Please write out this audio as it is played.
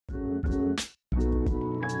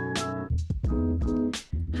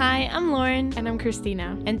Hi, I'm Lauren. And I'm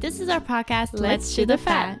Christina. And this is our podcast, Let's Chew the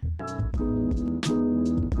Fat.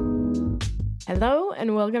 Hello,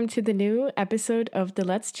 and welcome to the new episode of the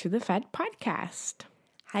Let's Chew the Fat podcast.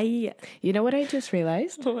 Hi. You know what I just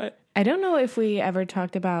realized? What? I don't know if we ever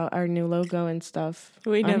talked about our new logo and stuff.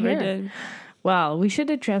 We never here. did. Well, we should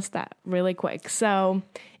address that really quick. So,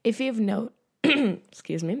 if you've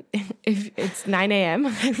excuse me, if it's 9 a.m.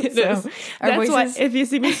 That's why, if you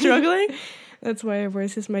see me struggling. That's why our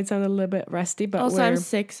voices might sound a little bit rusty, but also, I'm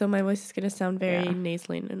sick, so my voice is going to sound very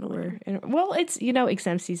nasally and annoying. Well, it's,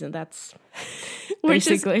 exam season. That's We're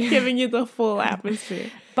basically just giving you the full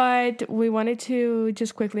atmosphere. But we wanted to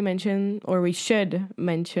just quickly mention, or we should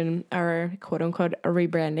mention, our quote-unquote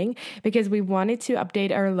rebranding, because we wanted to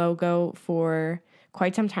update our logo for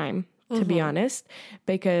quite some time, to be honest,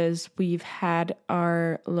 because we've had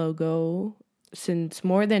our logo since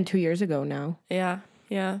more than 2 years ago now. Yeah.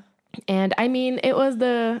 And I mean, it was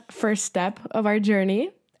the first step of our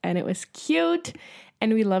journey, and it was cute,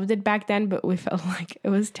 and we loved it back then, but we felt like it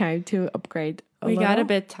was time to upgrade We got a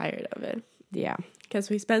bit tired of it. Yeah. Because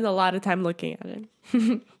we spend a lot of time looking at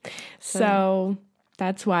it. So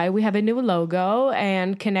that's why we have a new logo,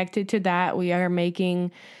 and connected to that, we are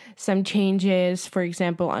making some changes. For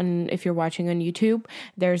example, if you're watching on YouTube,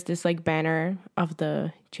 there's this like banner of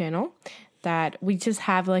the channel that we just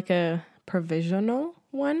have like a provisional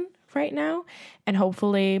one right now, and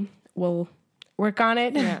hopefully we'll work on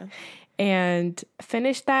it and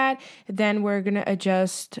finish that. Then we're gonna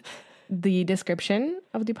adjust the description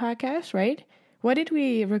of the podcast, right? What did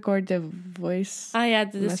we record the voice? The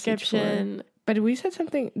description. But we said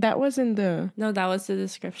something that was in the... No, that was the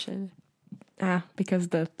description. Because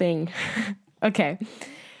the thing. Okay.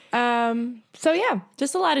 So yeah.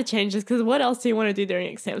 Just a lot of changes, because what else do you want to do during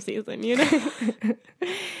exam season, you know?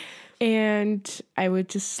 And I would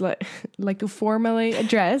just like to formally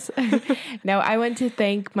address. Now, I want to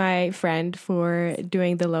thank my friend for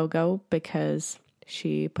doing the logo, because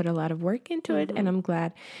she put a lot of work into it, and I'm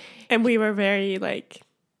glad. And we were very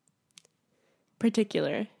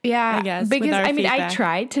particular. Yeah, I guess. Because I feedback.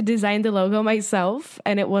 tried to design the logo myself,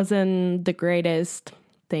 and it wasn't the greatest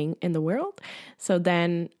thing in the world. So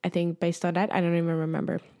then I think based on that, I don't even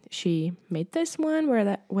remember, she made this one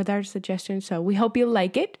with our suggestions. So we hope you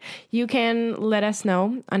like it. You can let us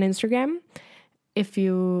know on Instagram if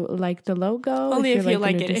you like the logo. Only if you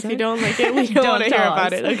like it. If you don't like it, we don't want to hear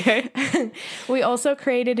about it, okay? We also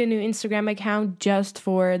created a new Instagram account just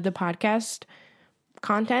for the podcast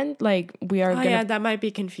content. Like, we are gonna... that might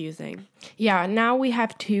be confusing. Yeah, now we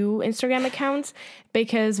have 2 Instagram accounts,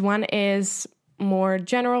 because one is more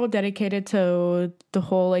general, dedicated to the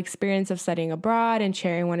whole experience of studying abroad and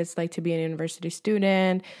sharing what it's like to be a university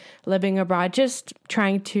student, living abroad, just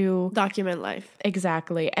trying to document life.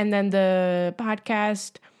 Exactly. And then the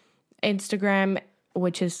podcast Instagram,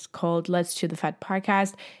 which is called Let's Chew the Fat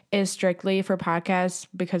Podcast, is strictly for podcasts,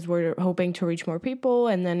 because we're hoping to reach more people.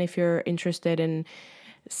 And then if you're interested in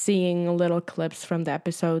seeing little clips from the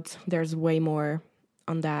episodes, there's way more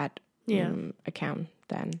on that account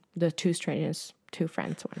than the Two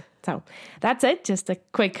Friends one. So that's it. Just a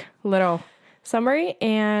quick little summary.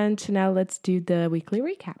 And now let's do the weekly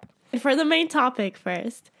recap. And for the main topic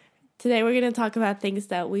first, today we're going to talk about things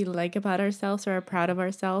that we like about ourselves or are proud of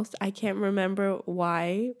ourselves. I can't remember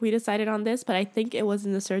why we decided on this, but I think it was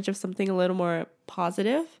in the search of something a little more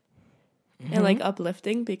positive and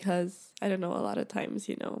uplifting, because I don't know, a lot of times,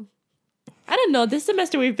 I don't know, this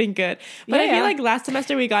semester we've been good, but I feel like last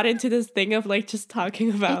semester we got into this thing of just talking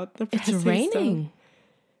about the It's raining. Stuff.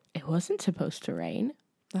 It wasn't supposed to rain.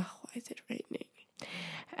 Oh, why is it raining?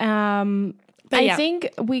 But I think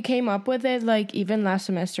we came up with it even last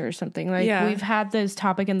semester or something. We've had this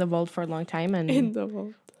topic in the vault for a long time, and in the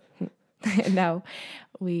vault. now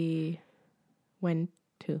we went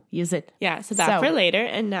to use it. Yeah, so that for later,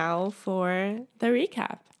 and now for the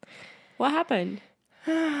recap. What happened?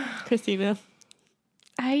 Christina.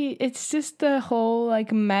 It's just the whole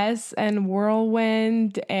mess and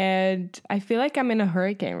whirlwind, and I feel like I'm in a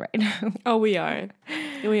hurricane right now. Oh, we are.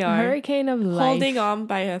 A hurricane of life. Holding on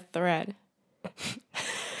by a thread.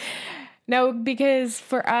 No, because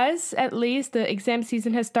for us, at least, the exam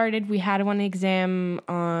season has started. We had one exam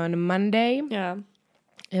on Monday. Yeah.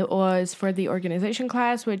 It was for the organization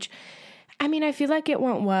class, which, I feel like it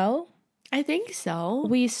went well. I think so.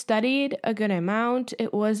 We studied a good amount.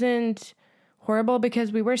 It wasn't horrible,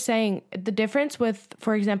 because we were saying the difference with,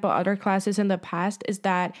 for example, other classes in the past is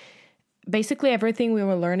that basically everything we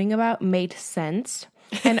were learning about made sense.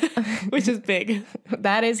 And which is big.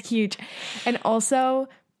 That is huge. And also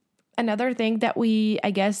another thing that we,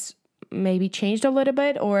 I guess, maybe changed a little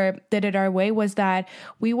bit or did it our way was that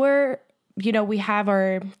we were, we have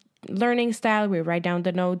our learning style. We write down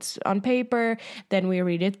the notes on paper, then we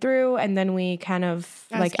read it through, and then we kind of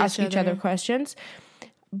ask each other questions.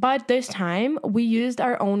 But this time we used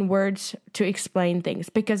our own words to explain things,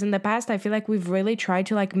 because in the past I feel like we've really tried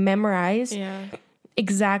to memorize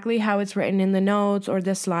exactly how it's written in the notes or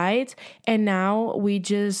the slides, and now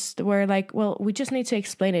we're like, well, we just need to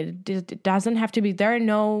explain it. It doesn't have to be, there are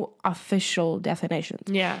no official definitions.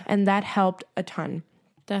 And that helped a ton.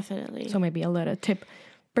 Definitely. So maybe a little tip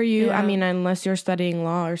for you. I mean, unless you're studying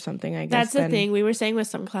law or something, I guess. That's the thing. We were saying with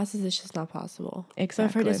some classes, it's just not possible. Exactly.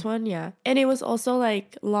 But for this one, yeah. And it was also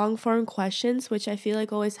long form questions, which I feel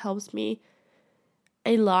like always helps me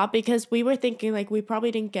a lot, because we were thinking we probably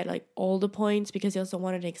didn't get all the points because he also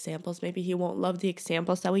wanted examples. Maybe he won't love the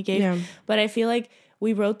examples that we gave. Yeah. But I feel like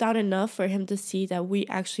we wrote down enough for him to see that we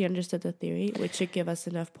actually understood the theory, which should give us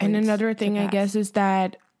enough points. And another thing, I guess, is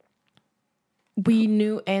that we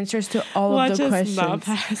knew answers to all of the questions. Not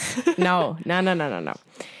pass. No.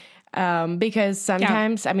 Because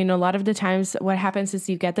sometimes, I mean, a lot of the times what happens is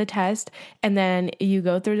you get the test and then you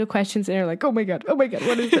go through the questions and you're like, oh my God,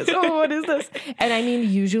 what is this? Oh, what is this? And I mean,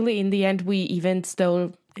 usually in the end, we even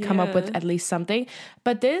still come up with at least something.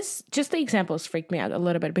 But just the examples freaked me out a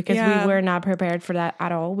little bit, because we were not prepared for that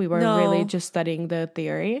at all. We were really just studying the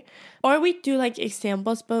theory. Or we do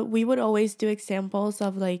examples, but we would always do examples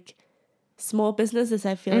of small businesses,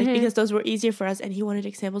 I feel because those were easier for us, and he wanted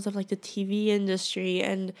examples of the TV industry,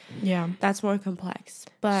 and that's more complex.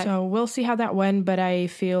 But so we'll see how that went, but I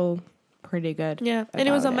feel pretty good. Yeah, and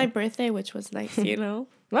it was on my birthday, which was nice,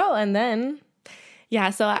 Well, and then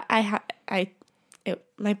so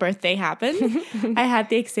my birthday happened. I had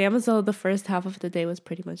the exam, so the first half of the day was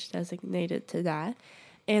pretty much designated to that.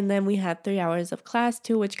 And then we had 3 hours of class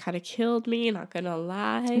too, which kind of killed me, not gonna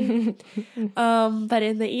lie. But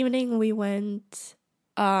in the evening, we went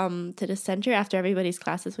to the center. After everybody's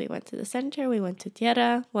classes, we went to the center. We went to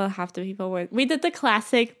tierra. Well, half the people went. We did the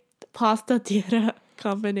classic pasta tierra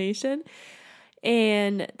combination.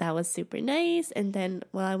 And that was super nice. And then,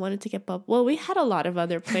 I wanted to get we had a lot of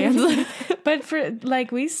other plans. But for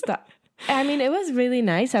we stopped. I mean, it was really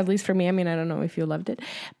nice, at least for me. I mean, I don't know if you loved it,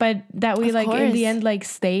 but that we in the end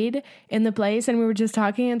stayed in the place and we were just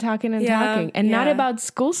talking and not about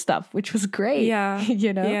school stuff, which was great. Yeah.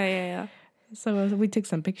 Yeah. So we took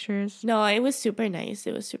some pictures. No, it was super nice.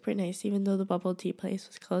 It was super nice, even though the bubble tea place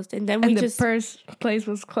was closed. And then the purse place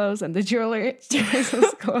was closed and the jewelry place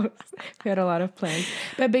was closed. We had a lot of plans.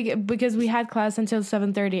 But because we had class until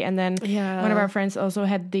 7:30, and then one of our friends also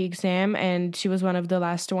had the exam, and she was one of the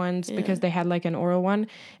last ones because they had an oral one,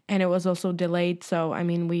 and it was also delayed. So, I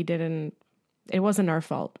mean, it wasn't our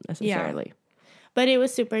fault necessarily. Yeah. But it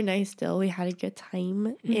was super nice still. We had a good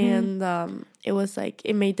time. And it was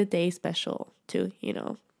it made the day special too,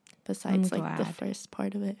 besides the first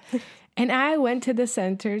part of it. And I went to the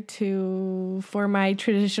center for my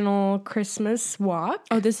traditional Christmas walk.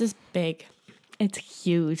 Oh, this is big. It's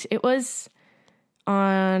huge. It was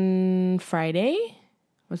on Friday.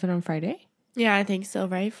 Was it on Friday? Yeah, I think so,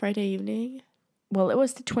 right? Friday evening. Well, it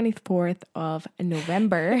was the 24th of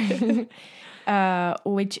November,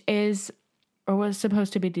 which is... or was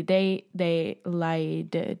supposed to be the day they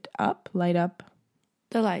light up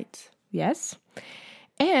the lights. Yes.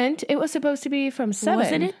 And it was supposed to be from 7.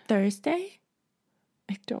 Wasn't it Thursday?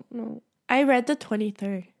 I don't know. I read the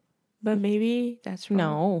 23rd, but maybe that's wrong.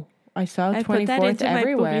 No, I saw 24th I put that into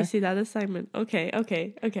everywhere. My publicidad assignment.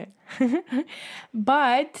 Okay.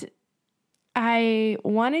 But I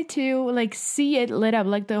wanted to see it lit up,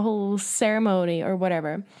 the whole ceremony or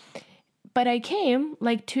whatever. But I came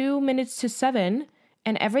 2 minutes to 7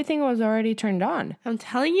 and everything was already turned on. I'm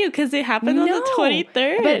telling you, because it happened on the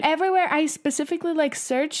 23rd. But everywhere I specifically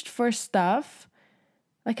searched for stuff.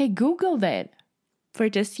 I Googled it. For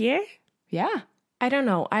this year? Yeah. I don't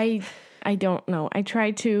know. I don't know. I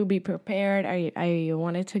tried to be prepared. I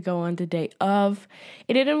wanted to go on the day of.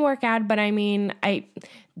 It didn't work out, but I mean,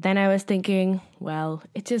 then I was thinking, well,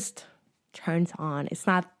 it just turns on. It's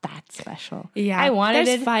not that special. Yeah, I wanted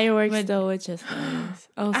there's fireworks though. It's just nice.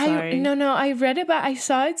 Oh, sorry. No. I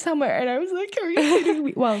saw it somewhere, and I was like, "Are you kidding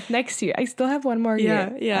me?" Well, next year I still have one more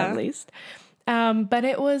year, at least. But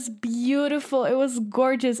it was beautiful. It was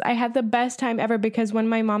gorgeous. I had the best time ever because when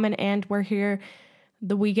my mom and aunt were here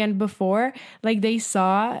the weekend before, they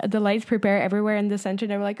saw the lights prepare everywhere in the center.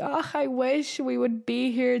 They were like, "Oh, I wish we would be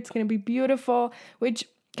here. It's gonna be beautiful," which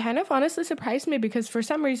kind of honestly surprised me because for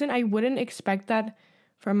some reason I wouldn't expect that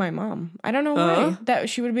from my mom. I don't know why. That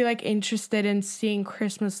she would be interested in seeing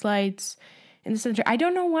Christmas lights in the center. I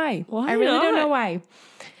don't know why. Why I really not? don't know why.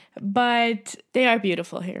 But They are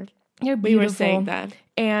beautiful here. they're We beautiful. were saying that.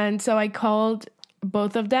 And so I called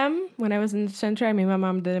both of them when I was in the center. I mean, my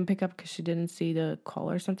mom didn't pick up because she didn't see the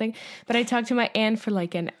call or something. But I talked to my aunt for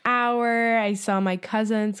like an hour. I saw my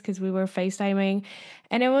cousins because we were FaceTiming.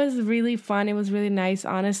 And it was really fun. It was really nice.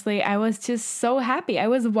 Honestly, I was just so happy. I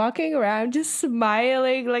was walking around just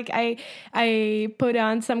smiling. Like I put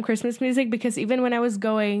on some Christmas music because even when I was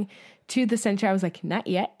going to the center, I was like, not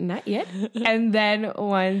yet, not yet. And then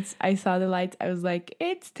once I saw the lights, I was like,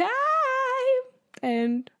 it's time.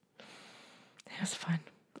 And it was fun.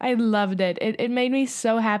 I loved it. It made me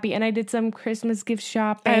so happy. And I did some Christmas gift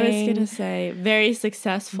shopping. I was going to say, very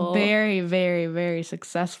successful. Very, very, very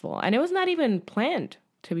successful. And it was not even planned,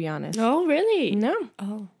 to be honest. Oh, really? No.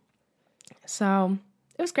 Oh. So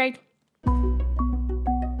it was great.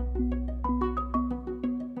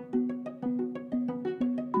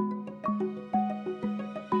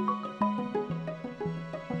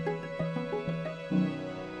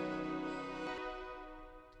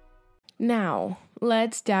 Now,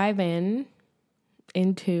 let's dive into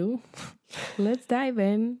the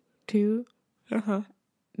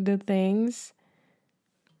things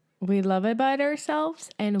we love about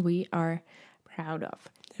ourselves and we are proud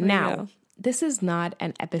of. Now, this is not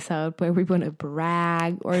an episode where we want to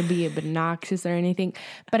brag or be obnoxious or anything,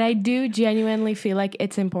 but I do genuinely feel like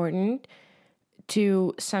it's important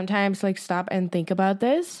to sometimes like stop and think about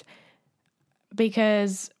this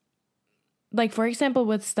because, like, for example,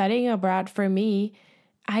 with studying abroad for me,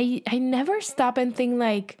 I never stop and think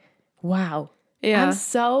like, wow, I'm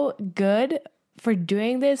so good for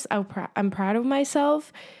doing this. I'm proud of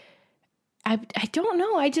myself. I don't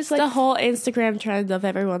know. I just like the whole Instagram trend of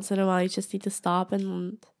every once in a while, you just need to stop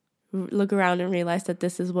and look around and realize that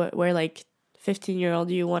this is where like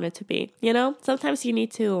 15-year-old you want it to be. You know, sometimes you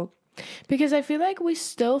need to. Because I feel like we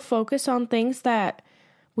still focus on things that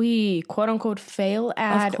we quote unquote fail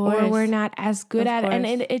at or we're not as good at. And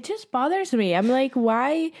it just bothers me. I'm like,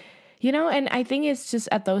 why? You know, and I think it's just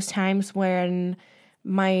at those times when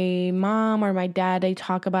my mom or my dad, they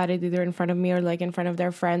talk about it either in front of me or like in front of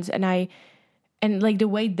their friends. And like the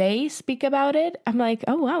way they speak about it, I'm like,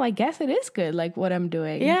 oh, wow, I guess it is good, like what I'm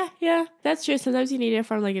doing. Yeah, that's true. Sometimes you need it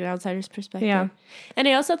from like an outsider's perspective. Yeah. And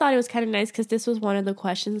I also thought it was kind of nice because this was one of the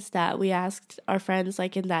questions that we asked our friends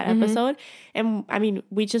like in that episode. And I mean,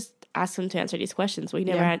 we just asked them to answer these questions. We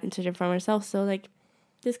never answered it from ourselves. So like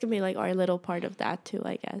this can be like our little part of that too,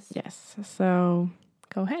 I guess. Yes. So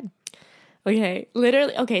go ahead. Okay,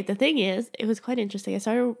 literally. Okay, the thing is, it was quite interesting. I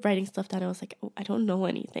started writing stuff down. I was like, oh, I don't know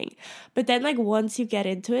anything. But then, like, once you get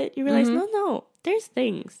into it, you realize, no, there's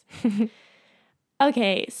things.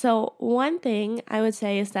 Okay, so one thing I would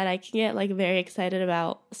say is that I can get, like, very excited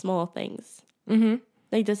about small things.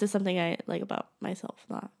 Like, this is something I like about myself,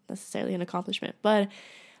 not necessarily an accomplishment. But,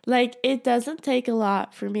 like, it doesn't take a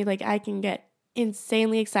lot for me. Like, I can get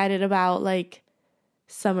insanely excited about, like,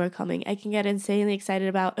 summer coming. I can get insanely excited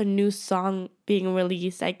about a new song being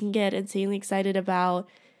released. I can get insanely excited about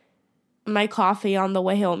my coffee on the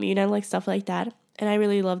way home, you know, like stuff like that. And I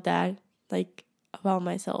really love that, like, about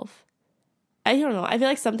myself. I don't know. I feel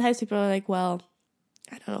like sometimes people are like, well,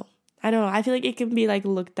 I don't know. I feel like it can be like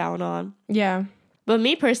looked down on. Yeah. But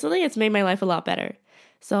me personally, it's made my life a lot better.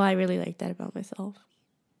 So I really like that about myself.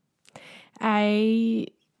 I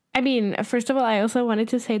mean, first of all, I also wanted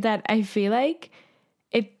to say that I feel like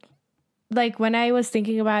like when I was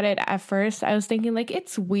thinking about it at first, I was thinking like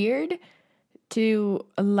it's weird to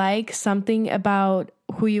like something about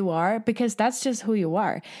who you are because that's just who you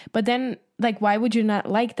are. But then like, why would you not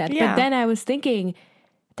like that? Yeah. But then I was thinking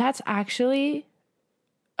that's actually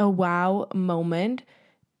a wow moment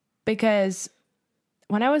because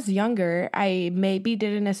when I was younger, I maybe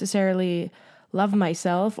didn't necessarily love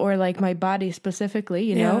myself or like my body specifically,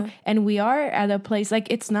 you know, and we are at a place like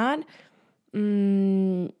it's not,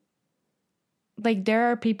 like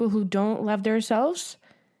there are people who don't love themselves.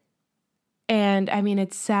 And I mean,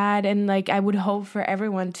 it's sad. And like, I would hope for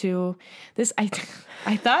everyone to this. I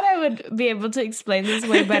thought I would be able to explain this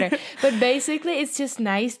way better, but basically it's just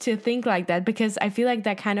nice to think like that because I feel like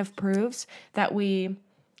that kind of proves that we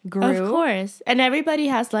grew. Of course. And everybody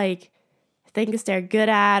has like things they're good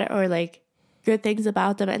at or like good things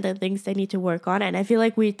about them and the things they need to work on. And I feel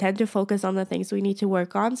like we tend to focus on the things we need to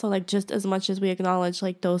work on. So like just as much as we acknowledge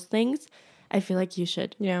like those things, I feel like you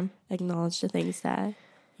should acknowledge the things that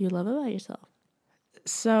you love about yourself.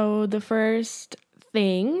 So the first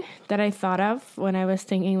thing that I thought of when I was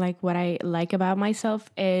thinking like what I like about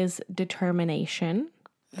myself is determination.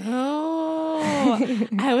 Oh,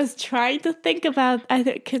 I was trying to think about, I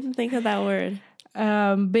couldn't think of that word.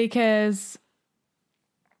 Because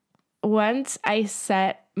once I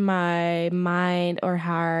set my mind or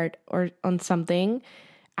heart or on something,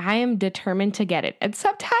 I am determined to get it. And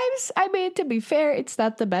sometimes, I mean, to be fair, it's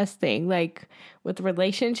not the best thing. Like with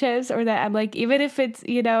relationships or that, I'm like, even if it's,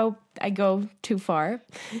 I go too far.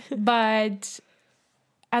 But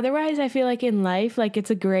otherwise, I feel like in life, like it's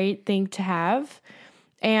a great thing to have.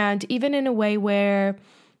 And even in a way where,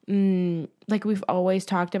 like we've always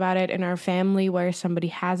talked about it in our family, where somebody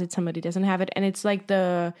has it, somebody doesn't have it. And it's like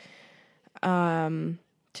the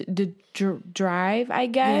drive, I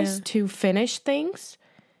guess, to finish things.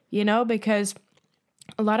 Because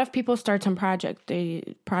a lot of people start some projects,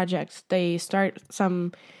 they start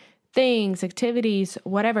some things, activities,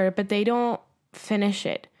 whatever, but they don't finish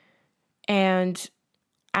it. And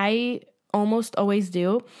I almost always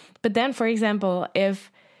do. But then, for example,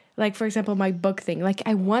 my book thing, like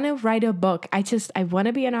I want to write a book. I want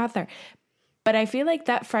to be an author. But I feel like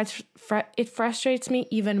that it frustrates me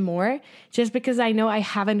even more just because I know I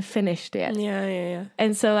haven't finished it. Yeah.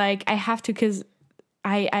 And so like I have to, because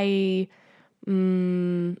I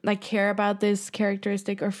like care about this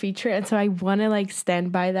characteristic or feature, and so I want to like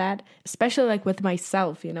stand by that, especially like with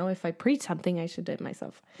myself. If I preach something, I should do it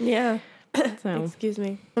myself. Yeah. So. Excuse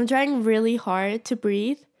me. I'm trying really hard to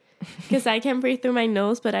breathe because I can breathe through my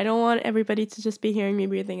nose, but I don't want everybody to just be hearing me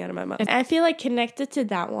breathing out of my mouth. I feel like connected to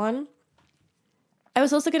that one. I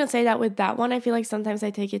was also gonna say that with that one, I feel like sometimes I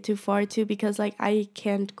take it too far too, because like I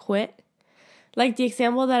can't quit. Like the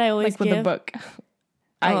example that I always with give, the book.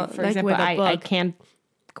 For example, I can't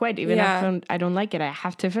quit even if I don't like it. I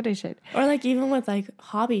have to finish it. Or like even with like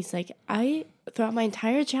hobbies, like I throughout my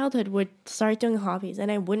entire childhood would start doing hobbies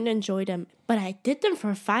and I wouldn't enjoy them, but I did them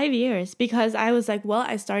for 5 years because I was like, well,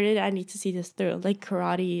 I started, I need to see this through. Like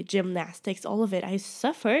karate, gymnastics, all of it. I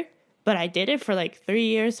suffered, but I did it for like 3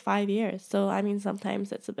 years, 5 years. So I mean,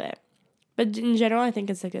 sometimes it's a bit, but in general, I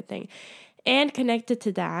think it's a good thing. And connected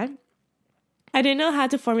to that, I didn't know how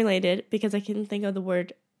to formulate it because I couldn't think of the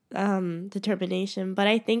word determination, but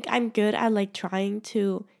I think I'm good at like trying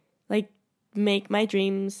to like make my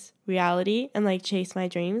dreams reality and like chase my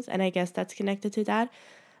dreams, and I guess that's connected to that.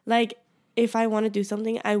 Like if I want to do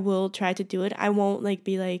something, I will try to do it. I won't like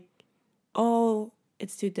be like, oh,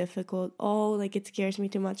 it's too difficult, oh, like it scares me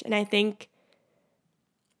too much. And I think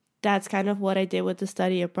that's kind of what I did with the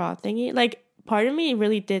study abroad thingy. Like part of me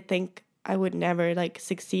really did think I would never like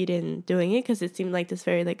succeed in doing it because it seemed like this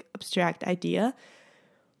very like abstract idea.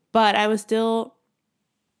 But I still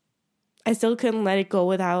couldn't let it go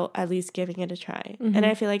without at least giving it a try. Mm-hmm. And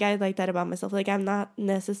I feel like I like that about myself. Like I'm not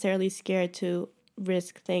necessarily scared to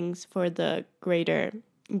risk things for the greater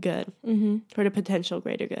good, for the potential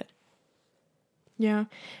greater good. Yeah.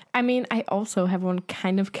 I mean, I also have one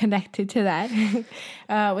kind of connected to that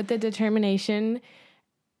with the determination.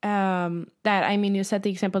 That, I mean, you said the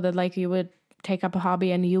example that like you would take up a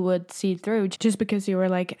hobby and you would see it through just because you were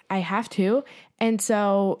like, I have to. And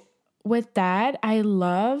so with that, I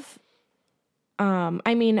love,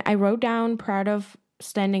 I wrote down proud of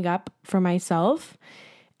standing up for myself.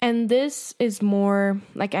 And this is more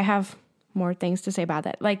like, I have more things to say about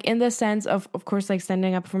that. Like in the sense of course, like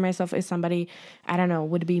standing up for myself is somebody, I don't know,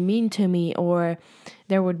 would be mean to me or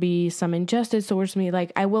there would be some injustice towards me.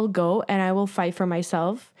 Like I will go and I will fight for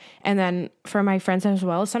myself and then for my friends as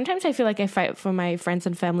well. Sometimes I feel like I fight for my friends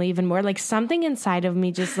and family even more. Like something inside of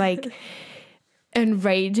me just like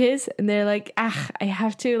enrages and they're like, I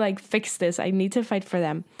have to like fix this. I need to fight for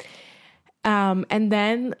them. And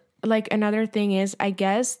then like another thing is, I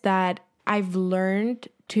guess that I've learned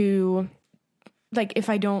to, like, if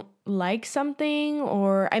I don't like something,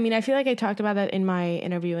 or, I mean, I feel like I talked about that in my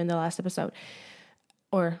interview in the last episode,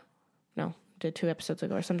 or no, the 2 episodes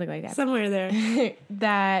ago or something like that. Somewhere there.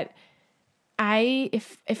 That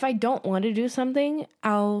if I don't want to do something,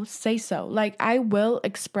 I'll say so. Like, I will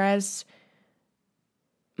express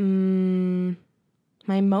my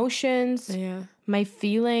emotions, my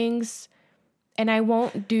feelings, and I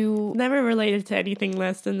won't do... Never related to anything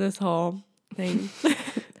less than this whole thing.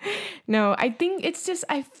 No, I think it's just,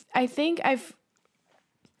 I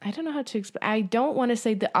don't know how to explain. I don't want to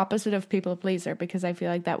say the opposite of people pleaser because I feel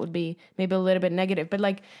like that would be maybe a little bit negative. But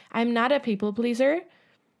like, I'm not a people pleaser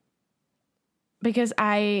because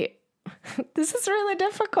this is really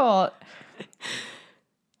difficult.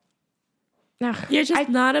 You're just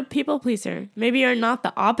not a people pleaser. Maybe you're not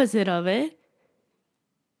the opposite of it.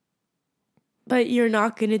 But you're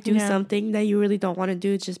not going to do something that you really don't want to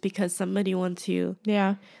do just because somebody wants you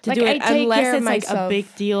to like, do it. Unless it's like a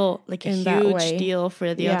big deal, like a huge deal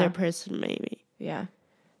for the other person, maybe. Yeah.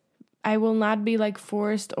 I will not be like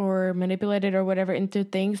forced or manipulated or whatever into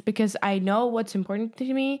things because I know what's important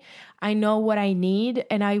to me. I know what I need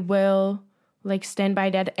and I will like stand by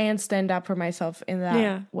that and stand up for myself in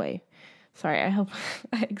that way. Sorry, I hope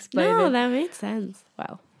I explained it. No, that made sense.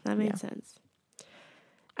 Well, that made sense.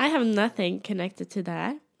 I have nothing connected to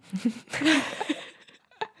that.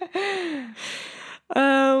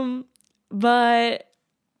 But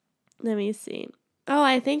let me see. Oh,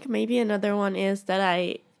 I think maybe another one is that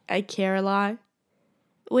I care a lot,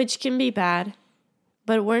 which can be bad,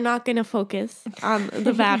 but we're not going to focus on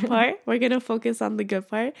the bad part. We're going to focus on the good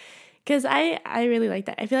part, because I really like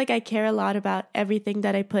that. I feel like I care a lot about everything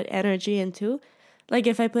that I put energy into. Like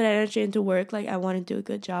if I put energy into work, like I want to do a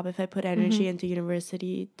good job. If I put energy into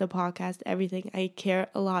university, the podcast, everything, I care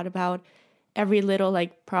a lot about every little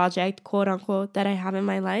like project, quote unquote, that I have in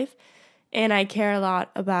my life. And I care a lot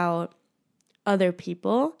about other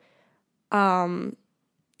people. Also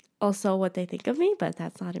what they think of me, but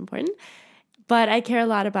that's not important. But I care a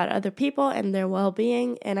lot about other people and their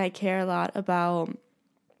well-being, and I care a lot about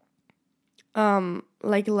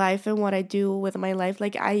like life and what I do with my life.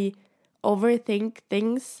 Like I overthink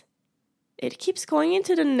things. It keeps going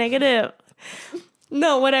into the negative.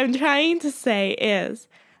 No, what I'm trying to say is,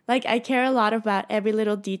 like, I care a lot about every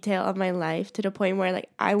little detail of my life, to the point where, like,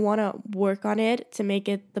 I want to work on it to make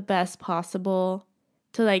it the best possible,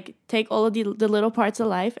 to, like, take all of the little parts of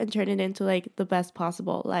life and turn it into, like, the best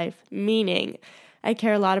possible life. Meaning, I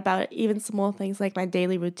care a lot about even small things like my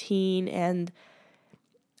daily routine, and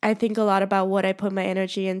I think a lot about what I put my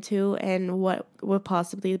energy into and what would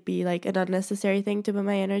possibly be, like, an unnecessary thing to put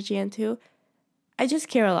my energy into. I just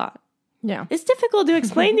care a lot. Yeah. It's difficult to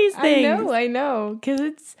explain these things. I know. Because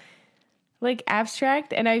it's like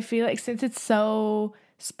abstract. And I feel like since it's so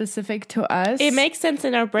specific to us, it makes sense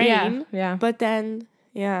in our brain. Yeah. But then,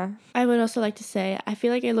 I would also like to say, I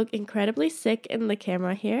feel like I look incredibly sick in the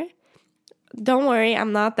camera here. Don't worry,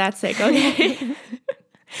 I'm not that sick, okay?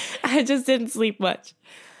 I just didn't sleep much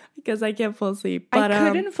because I can't fall asleep. But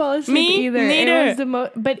I couldn't fall asleep either. Neither. It was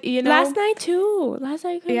the but you know, last night too. Last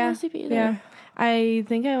night I couldn't fall asleep either. Yeah. I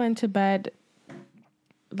think I went to bed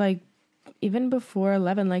like even before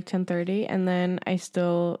 11, like 10:30, and then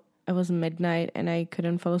it was midnight and I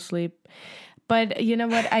couldn't fall asleep. But you know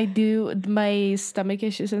what? I do, my stomach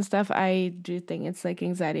issues and stuff, I do think it's like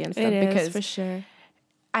anxiety and stuff. It is, for sure.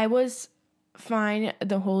 I was fine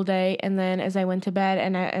the whole day, and then as I went to bed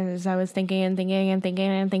and as I was thinking,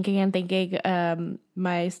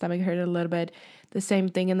 my stomach hurt a little bit. The same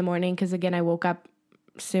thing in the morning, because again I woke up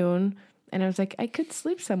soon and I was like, I could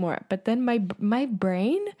sleep some more, but then my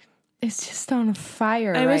brain is just on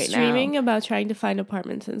fire. I was dreaming about trying to find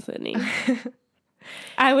apartments in Sydney.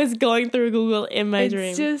 I was going through Google in my dream.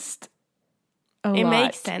 It's just it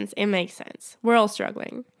makes sense. It makes sense. We're all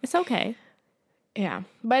struggling. It's okay. Yeah.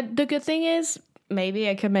 But the good thing is, maybe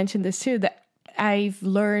I could mention this too, that I've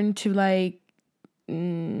learned to like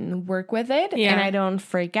work with it and I don't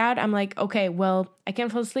freak out. I'm like, okay, well, I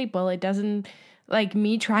can't fall asleep. Well, it doesn't, like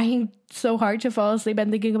me trying so hard to fall asleep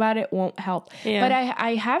and thinking about it won't help. Yeah. But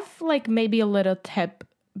I have like maybe a little tip,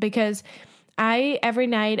 because every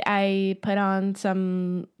night I put on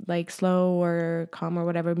some like slow or calm or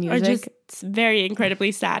whatever music. Or just very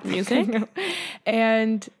incredibly sad music.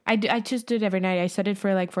 And I just do it every night. I set it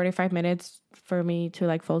for like 45 minutes for me to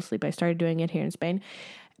like fall asleep. I started doing it here in Spain.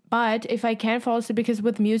 But if I can't fall asleep, because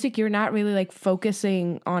with music, you're not really like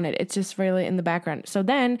focusing on it. It's just really in the background. So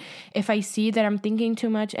then if I see that I'm thinking too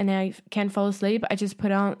much and I can't fall asleep, I just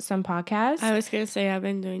put on some podcasts. I was going to say, I've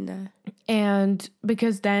been doing that. And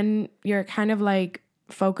because then you're kind of like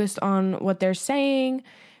focused on what they're saying,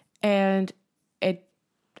 and it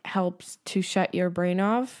helps to shut your brain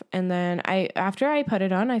off. And then after I put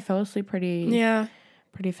it on, I fell asleep pretty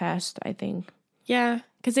fast, I think. Yeah.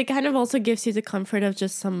 Because it kind of also gives you the comfort of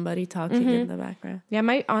just somebody talking in the background. Yeah,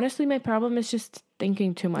 my problem is just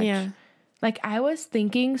thinking too much. Yeah. Like I was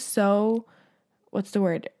thinking what's the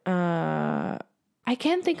word? I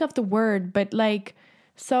can't think of the word, but like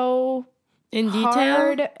so in detail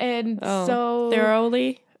hard and so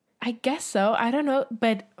thoroughly. I guess so. I don't know,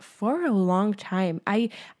 but for a long time,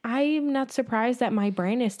 I'm not surprised that my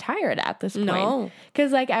brain is tired at this point. No,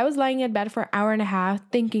 because like I was lying in bed for an hour and a half,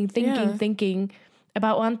 thinking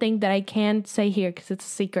about one thing that I can't say here because it's a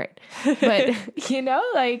secret. But you know,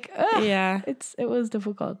 like it was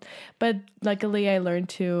difficult. But luckily, I learned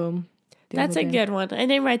to. That's a good one. I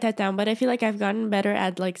didn't write that down, but I feel like I've gotten better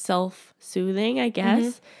at like self-soothing, I guess.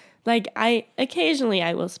 Mm-hmm. Like occasionally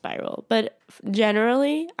I will spiral, but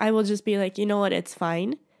generally I will just be like, you know what, it's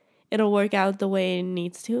fine. It'll work out the way it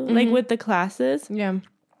needs to. Mm-hmm. Like with the classes. Yeah.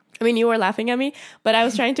 I mean, you were laughing at me, but I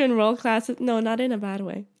was trying to enroll classes. No, not in a bad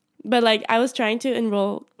way. But like I was trying to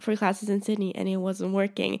enroll for classes in Sydney and it wasn't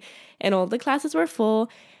working. And all the classes were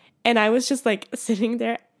full. And I was just like sitting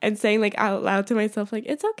there and saying like out loud to myself, like,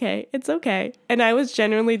 it's okay. It's okay. And I was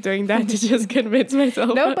genuinely doing that to just convince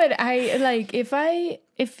myself. No, but I like if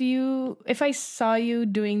I saw you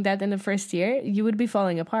doing that in the first year, you would be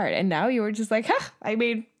falling apart. And now you were just like, I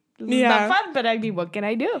mean, it's not fun, but I mean, what can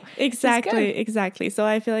I do? Exactly. So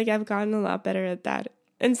I feel like I've gotten a lot better at that.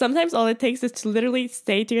 And sometimes all it takes is to literally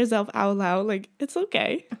say to yourself out loud, like, it's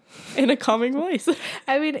okay, in a calming voice.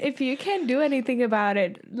 I mean, if you can't do anything about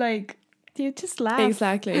it, like, you just laugh.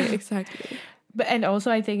 Exactly. But and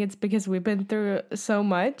also I think it's because we've been through so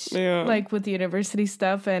much, like with the university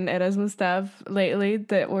stuff and Erasmus stuff lately,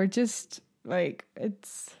 that we're just like,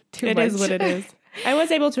 it's too much. It is what it is. I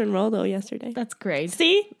was able to enroll though yesterday. That's great.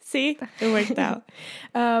 See, it worked out.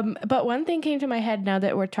 But one thing came to my head now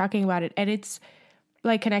that we're talking about it, and it's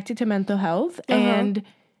like connected to mental health and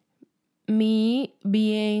me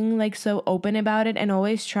being like so open about it and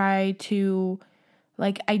always try to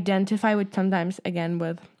like identify with, sometimes again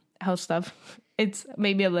with health stuff, it's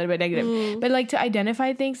maybe a little bit negative, but like to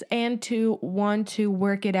identify things and to want to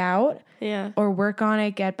work it out or work on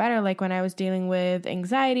it, get better. Like when I was dealing with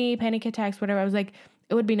anxiety, panic attacks, whatever, I was like,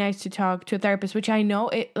 it would be nice to talk to a therapist, which I know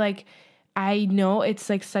it's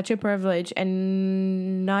like such a privilege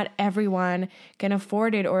and not everyone can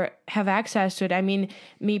afford it or have access to it. I mean,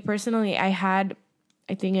 me personally, I had,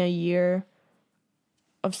 I think, a year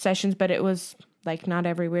of sessions, but it was like not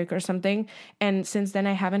every week or something. And since then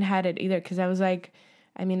I haven't had it either, because I was like,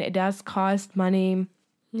 I mean, it does cost money.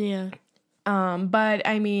 Yeah. But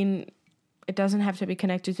I mean, it doesn't have to be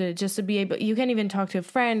connected to it, just to be able, you can even talk to a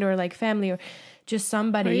friend or like family or just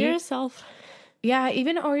somebody. Or yourself. Yeah,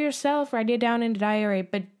 even or yourself, write it down in the diary,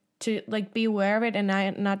 but to like be aware of it and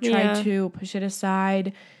not try to push it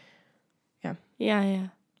aside. Yeah.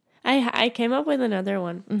 I came up with another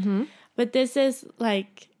one. But this is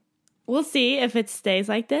like, we'll see if it stays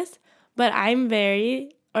like this, but I've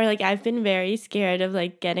been very scared of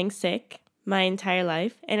like getting sick my entire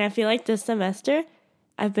life. And I feel like this semester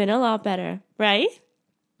I've been a lot better, right?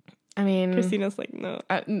 I mean, Christina's like, no.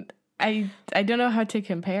 I don't know how to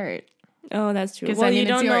compare it. Oh, that's true. Well, I mean, you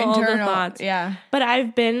don't know all the thoughts. Yeah. But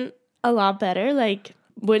I've been a lot better. Like,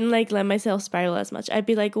 wouldn't like let myself spiral as much. I'd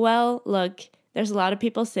be like, well, look, there's a lot of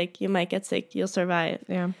people sick. You might get sick. You'll survive.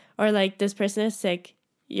 Yeah. Or like, this person is sick.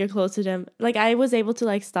 You're close to them. Like, I was able to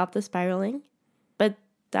like stop the spiraling, but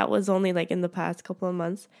that was only like in the past couple of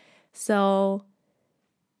months. So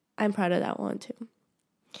I'm proud of that one too.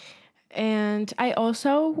 And I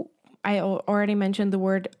already mentioned the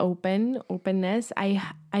word openness. I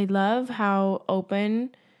love how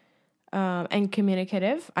open and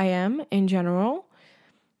communicative I am in general.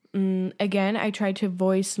 Again, I try to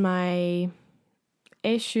voice my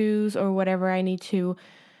issues or whatever I need to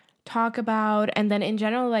talk about. And then in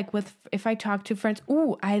general, like if I talk to friends,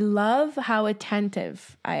 I love how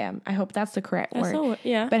attentive I am. I hope that's the correct word.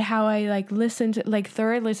 But how I like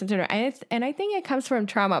thoroughly listen to them. And I think it comes from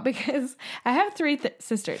trauma because I have three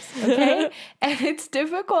sisters, okay? And it's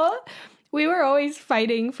difficult. We were always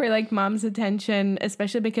fighting for like mom's attention,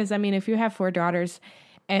 especially because, I mean, if you have 4 daughters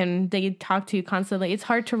and they talk to you constantly, it's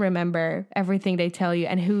hard to remember everything they tell you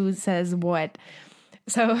and who says what.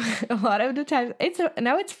 So a lot of the times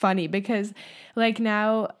it's funny because like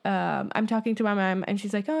now I'm talking to my mom and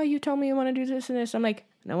she's like, oh, you told me you want to do this and this. I'm like,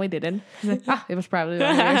 no, I didn't. She's like, it was probably one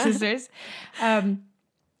of your sisters.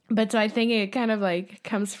 But so I think it kind of like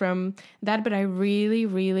comes from that, but I really,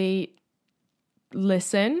 really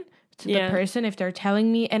listen to the person if they're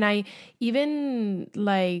telling me. And I even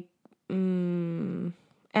like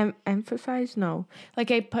emphasize, no. Like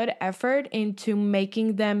I put effort into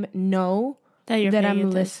making them know that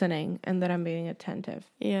I'm listening and that I'm being attentive.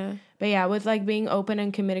 Yeah. But yeah, with like being open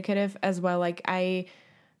and communicative as well, like I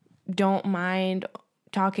don't mind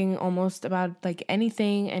talking almost about like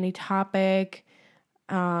anything, any topic.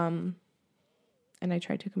 And I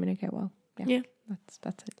try to communicate well. Yeah.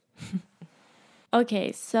 That's it.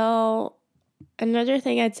 Okay, so another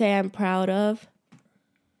thing I'd say I'm proud of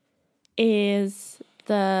is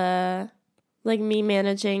me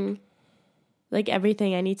managing like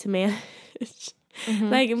everything I need to manage.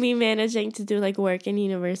 Like me managing to do like work in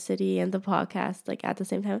university and the podcast like at the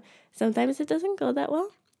same time. Sometimes it doesn't go that well.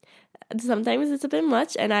 Sometimes it's a bit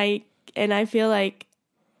much, and I feel like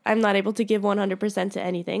I'm not able to give 100% to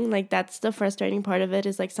anything. Like that's the frustrating part of it,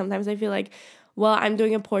 is like sometimes I feel like, well, I'm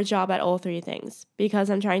doing a poor job at all 3 things because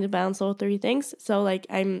I'm trying to balance all 3 things. So like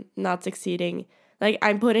I'm not succeeding. Like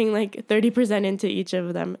I'm putting like 30% into each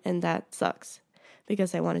of them, and that sucks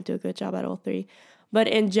because I want to do a good job at all 3. But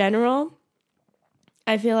in general,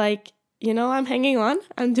 I feel like, I'm hanging on.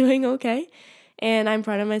 I'm doing okay. And I'm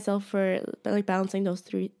proud of myself for like balancing those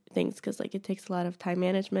things because like it takes a lot of time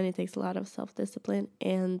management, it takes a lot of self-discipline,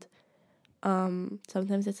 and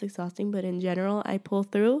sometimes it's exhausting, but in general I pull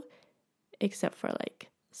through, except for like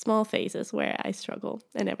small phases where I struggle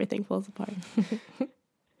and everything falls apart.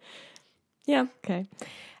 Yeah. Okay.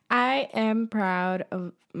 I am proud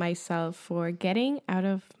of myself for getting out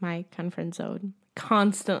of my comfort zone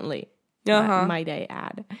constantly. My day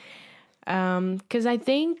ad. Because I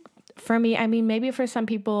think for me, I mean, maybe for some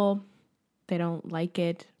people, they don't like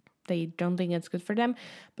it. They don't think it's good for them.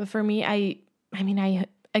 But for me, I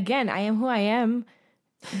am who I am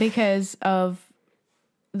because of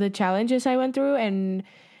the challenges I went through and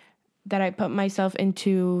that I put myself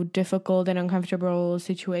into difficult and uncomfortable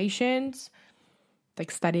situations, like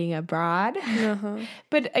studying abroad.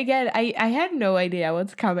 But again, I had no idea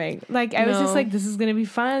what's coming. Like, I was just like, this is going to be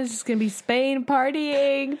fun. This is going to be Spain,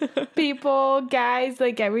 partying, people, guys,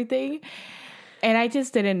 like everything. And I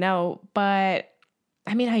just didn't know. But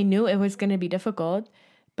I mean, I knew it was going to be difficult,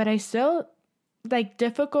 but I still, like,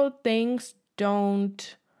 difficult things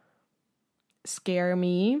don't scare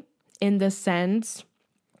me in the sense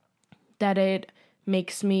that it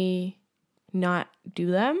makes me not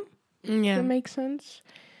do them. Yeah. Does that make sense?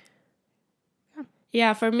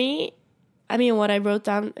 Yeah, for me, I mean, what I wrote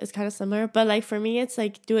down is kind of similar, but like for me, it's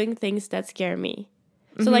like doing things that scare me.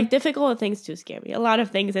 So like difficult things do scare me. A lot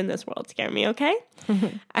of things in this world scare me, okay?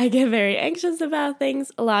 I get very anxious about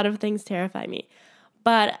things. A lot of things terrify me.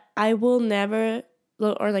 But I will never,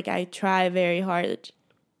 or like I try very hard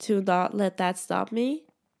to not let that stop me.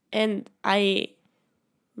 And I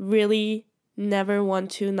really never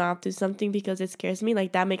want to not do something because it scares me.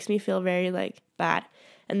 Like that makes me feel very like bad.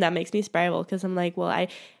 And that makes me spiral because I'm like, well,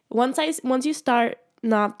 once you start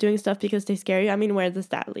not doing stuff because they scare you, I mean, where does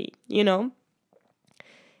that lead, you know?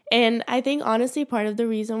 And I think honestly part of the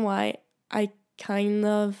reason why I kind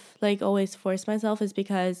of like always force myself is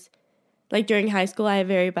because like during high school I had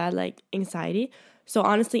very bad like anxiety. So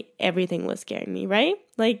honestly everything was scaring me, right?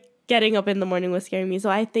 Like getting up in the morning was scaring me. So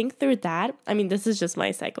I think through that, I mean, this is just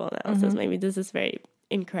my psychoanalysis. Maybe this is very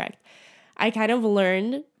incorrect. I kind of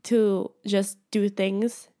learned to just do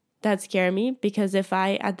things that scare me because if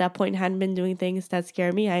I at that point hadn't been doing things that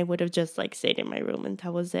scare me, I would have just like stayed in my room and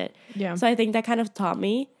that was it. Yeah. So I think that kind of taught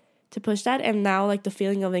me to push that. And now like the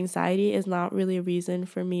feeling of anxiety is not really a reason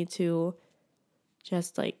for me to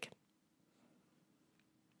just like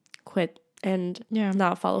quit and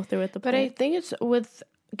not follow through with the plan. But I think it's with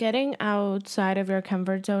getting outside of your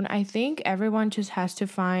comfort zone, I think everyone just has to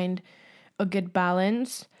find a good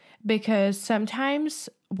balance because sometimes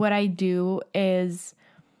what I do is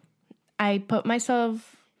I put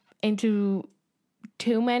myself into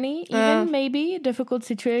too many, even maybe difficult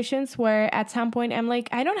situations where at some point I'm like,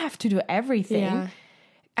 I don't have to do everything. Yeah.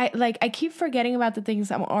 I keep forgetting about the things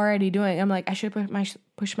I'm already doing. I'm like, I should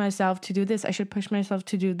push myself to do this. I should push myself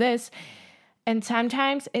to do this. And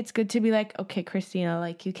sometimes it's good to be like, okay, Christina,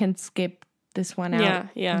 like you can skip this one out.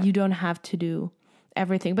 Yeah. You don't have to do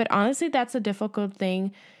everything. But honestly, that's a difficult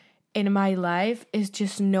thing in my life is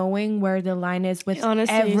just knowing where the line is with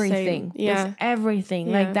everything. With everything.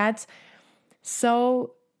 Yeah. Like that's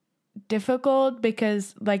so difficult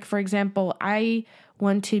because like, for example, I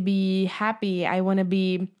want to be happy. I want to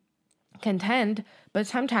be content. But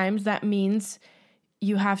sometimes that means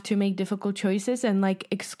you have to make difficult choices and like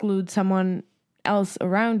exclude someone else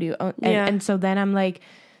around you. And so then I'm like,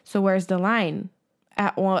 so where's the line?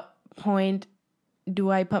 At what point do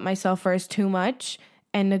I put myself first too much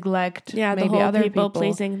and neglect maybe the whole other people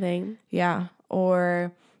pleasing thing? Yeah.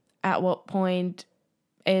 Or at what point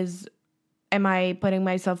am I putting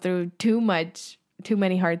myself through too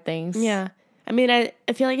many hard things? Yeah. I mean, I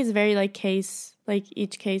feel like it's very like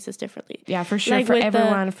each case is differently. Yeah, for sure. Like for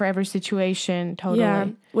everyone, for every situation, totally. Yeah.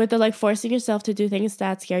 With the like forcing yourself to do things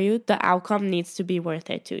that scare you, the outcome needs to be worth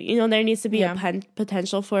it too. You know, there needs to be a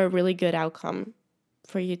potential for a really good outcome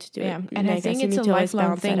for you to do it. And I think it's a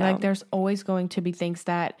lifelong thing. Like there's always going to be things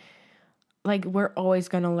that like we're always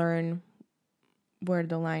going to learn where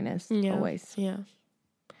the line is. Always. Yeah.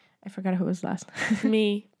 I forgot who was last.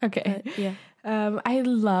 Me. Okay. Yeah. I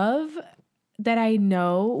love that I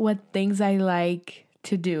know what things I like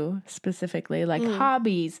to do specifically, like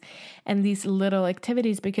hobbies and these little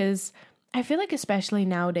activities, because I feel like especially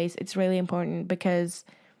nowadays it's really important because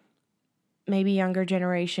maybe younger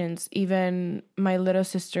generations, even my little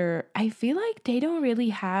sister, I feel like they don't really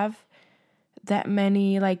have that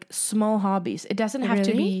many like small hobbies. It doesn't have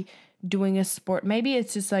to be doing a sport. Maybe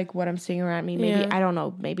it's just like what I'm seeing around me. Maybe, I don't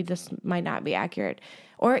know, maybe this might not be accurate.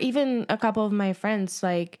 Or even a couple of my friends,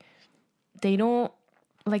 like they don't,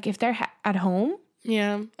 like if they're at home,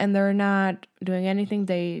 Yeah. and they're not doing anything,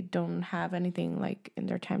 they don't have anything like in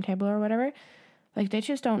their timetable or whatever, like they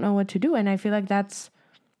just don't know what to do. And I feel like that's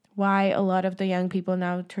why a lot of the young people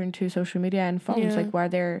now turn to social media and phones, like why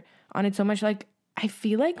they're on it so much. Like I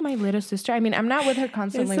feel like my little sister, I mean, I'm not with her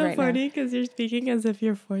constantly It's so right funny because you're speaking as if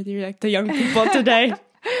you're 40. You're like the young people today.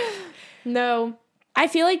 No. I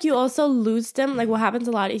feel like you also lose them. Like what happens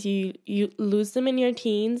a lot is you lose them in your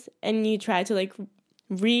teens and you try to like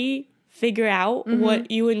figure out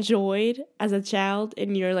what you enjoyed as a child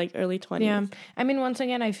in your like early 20s. Yeah. I mean, once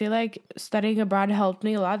again, I feel like studying abroad helped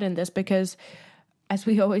me a lot in this because, as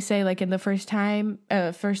we always say, like in the first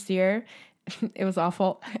year, it was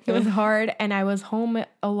awful. It was hard. And I was home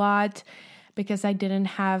a lot because I didn't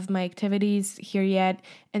have my activities here yet.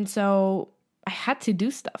 And so I had to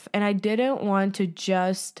do stuff. And I didn't want to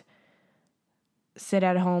just sit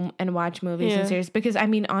at home and watch movies and series. Because, I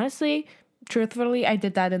mean, honestly, truthfully, I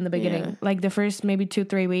did that in the beginning. Yeah. Like the first maybe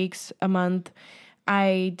 2-3 weeks, a month,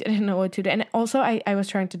 I didn't know what to do. And also, I was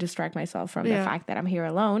trying to distract myself from the fact that I'm here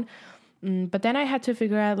alone. But then I had to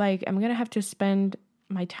figure out, like, I'm going to have to spend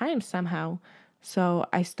my time somehow. So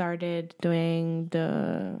I started doing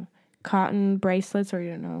the cotton bracelets, or,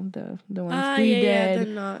 you know, the ones we did. Yeah, they're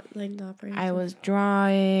not bracelets. I was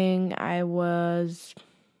drawing. I was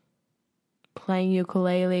playing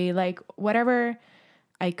ukulele, like whatever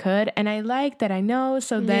I could. And I like that I know.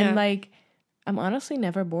 So then, like, I'm honestly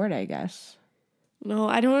never bored, I guess. No,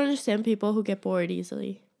 I don't understand people who get bored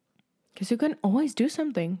easily. Because you can always do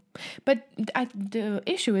something. But the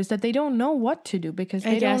issue is that they don't know what to do because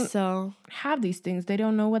they don't have these things. They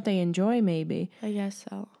don't know what they enjoy, maybe. I guess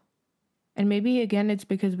so. And maybe, again, it's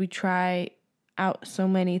because we try out so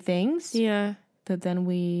many things. Yeah. That then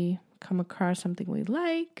we come across something we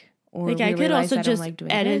like. Or like, I could also just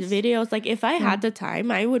edit videos. Like, if I had the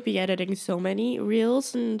time, I would be editing so many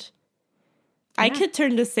reels. And I could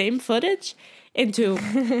turn the same footage into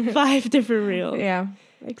 5 different reels. Yeah.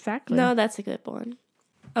 Exactly. No, that's a good one.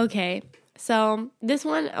 Okay, so this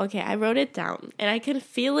one, I wrote it down. And I can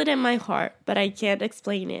feel it in my heart, but I can't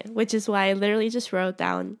explain it. Which is why I literally just wrote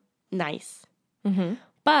down nice. Mm-hmm.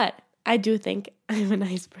 But I do think I'm a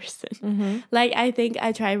nice person. Mm-hmm. Like, I think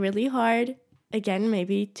I try really hard. Again,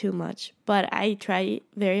 maybe too much. But I try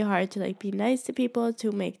very hard to, like, be nice to people.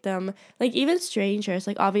 To make them, like, even strangers.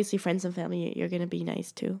 Like, obviously, friends and family, you're going to be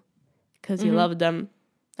nice to. Because you love them.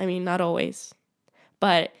 I mean, not always.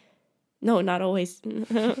 But, no, not always.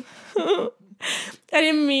 I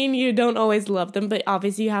didn't mean you don't always love them, but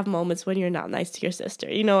obviously you have moments when you're not nice to your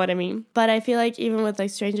sister. You know what I mean? But I feel like even with, like,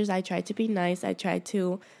 strangers, I try to be nice. I try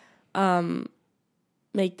to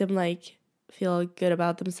make them, like, feel good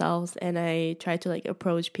about themselves. And I try to, like,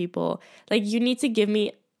 approach people. Like, you need to give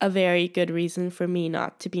me a very good reason for me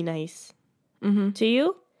not to be nice to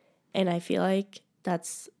you. And I feel like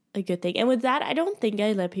that's a good thing. And with that, I don't think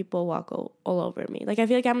I let people walk all over me. Like, I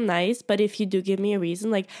feel like I'm nice, but if you do give me a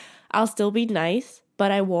reason, like, I'll still be nice,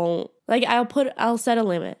 but I won't, like, I'll set a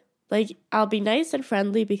limit. Like, I'll be nice and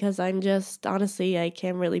friendly because I'm just, honestly, I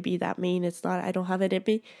can't really be that mean. I don't have it in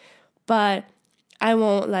me, but I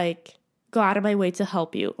won't, like, go out of my way to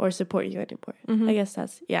help you or support you anymore. I guess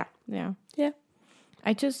that's, yeah.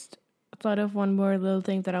 I just thought of one more little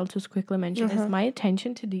thing that I'll just quickly mention is my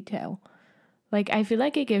attention to detail. Like, I feel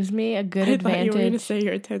like it gives me a good advantage. I thought you were going to say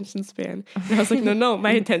your attention span. And I was like, no,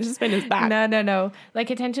 my attention span is bad. No. Like,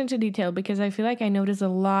 attention to detail, because I feel like I notice a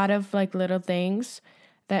lot of, like, little things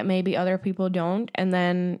that maybe other people don't. And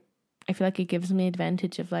then I feel like it gives me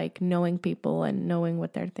advantage of, like, knowing people and knowing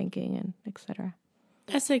what they're thinking and etc.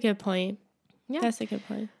 That's a good point. Yeah. That's a good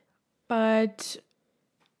point. But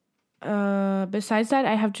besides that,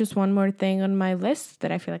 I have just one more thing on my list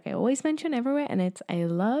that I feel like I always mention everywhere. And it's I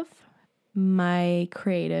love my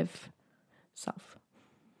creative self.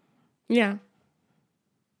 Yeah.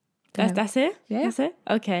 That's it? Yeah. That's it?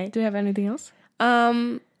 Okay. Do you have anything else?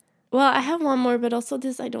 Well, I have one more, but also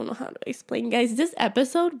this I don't know how to explain. Guys, this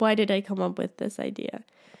episode, why did I come up with this idea?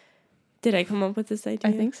 Did I come up with this idea?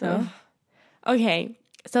 I think so. Okay.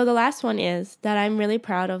 So the last one is that I'm really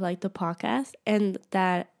proud of, like, the podcast and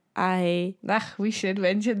that we should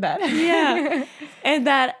mention that. Yeah. And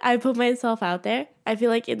that I put myself out there. I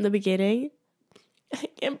feel like in the beginning, I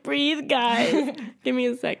can't breathe, guys. Give me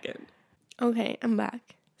a second. Okay, I'm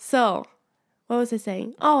back. So, what was I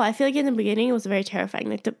saying? Oh, I feel like in the beginning it was very terrifying.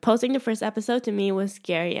 Like, posting the first episode to me was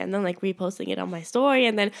scary, and then, like, reposting it on my story,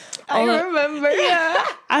 and then I remember. Yeah,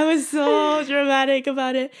 I was so dramatic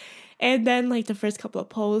about it. And then, like, the first couple of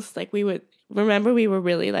posts, like, we were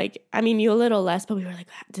really, like, I mean, you a little less, but we were like,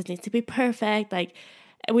 this needs to be perfect. Like,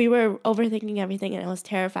 we were overthinking everything, and I was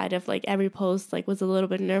terrified of like every post like was a little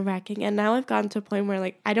bit nerve-wracking. And now I've gotten to a point where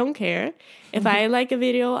like I don't care. If I like a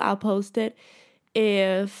video, I'll post it.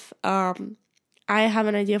 If I have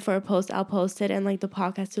an idea for a post, I'll post it. And like the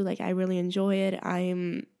podcast too, like I really enjoy it.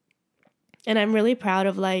 I'm really proud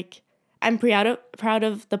of like I'm proud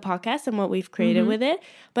of the podcast and what we've created with it,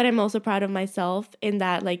 but I'm also proud of myself in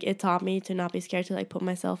that like it taught me to not be scared to like put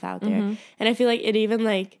myself out there. And I feel like it even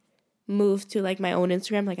like moved to like my own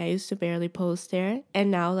Instagram. Like I used to barely post there,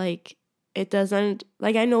 and now like it doesn't,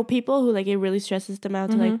 like I know people who like it really stresses them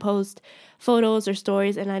out to like post photos or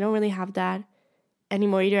stories, and I don't really have that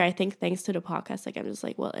anymore either. I think thanks to the podcast, like I'm just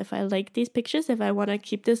like, well, if I like these pictures, if I want to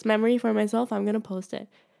keep this memory for myself, I'm gonna post it.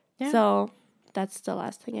 So that's the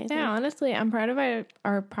last thing I think. Yeah, honestly, I'm proud of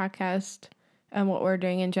our podcast and what we're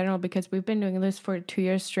doing in general, because we've been doing this for 2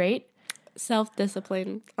 years straight.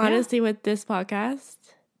 Self-discipline. Honestly, with this podcast,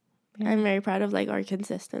 I'm very proud of like our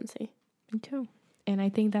consistency. Me too. And I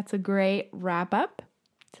think that's a great wrap up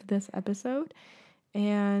to this episode.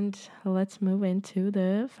 And let's move into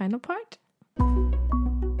the final part.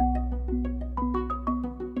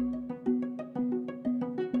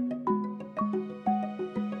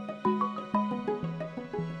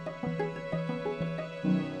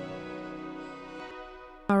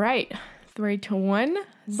 All right, 3, 2, 1.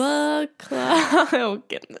 Book club. Oh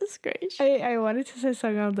goodness gracious! I wanted to say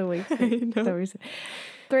Song of the Week. I know.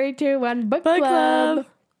 3, 2, 1. Book club.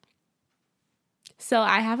 So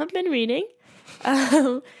I haven't been reading.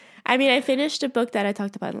 I mean, I finished a book that I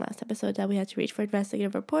talked about in the last episode that we had to read for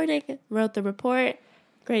investigative reporting. Wrote the report.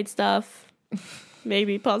 Great stuff.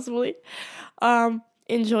 Maybe, possibly.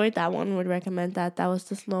 Enjoyed that one. Would recommend that. That was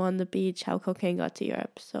The Snow on the Beach, How Cocaine Got to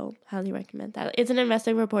Europe. So highly recommend that. It's an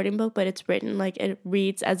investigative reporting book, but it's written like it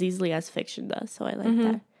reads as easily as fiction does. So I like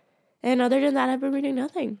that. And other than that, I've been reading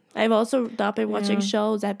nothing. I've also not been watching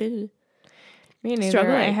shows. I've been Me neither.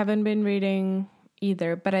 struggling. I haven't been reading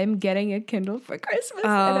either, but I'm getting a Kindle for Christmas,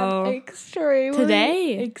 and I'm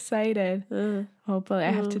extremely excited. Hopefully,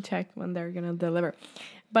 I have to check when they're gonna deliver.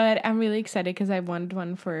 But I'm really excited because I wanted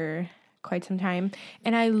one for quite some time,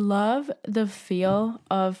 and I love the feel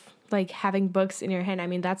of like having books in your hand. I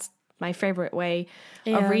mean, that's my favorite way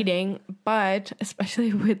of reading, but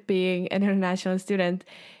especially with being an international student,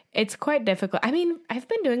 it's quite difficult. I mean, I've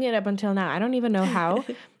been doing it up until now. I don't even know how,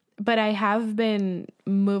 but I have been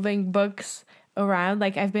moving books around.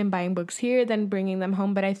 Like I've been buying books here, then bringing them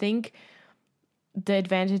home. But I think the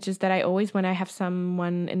advantage is that I always, when I have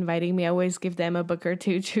someone inviting me, I always give them a book or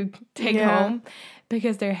two to take home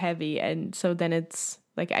because they're heavy. And so then it's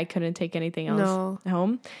like I couldn't take anything else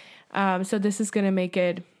home. So this is going to make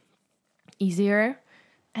it easier.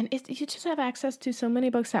 And you just have access to so many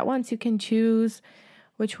books at once. You can choose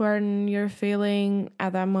which one you're feeling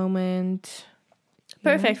at that moment.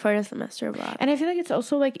 Perfect for a semester abroad. And I feel like it's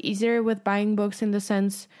also like easier with buying books in the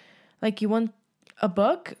sense like you want a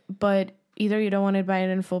book, but either you don't want to buy it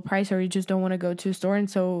in full price or you just don't want to go to a store. And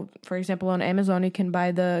so, for example, on Amazon, you can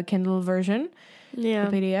buy the Kindle version, the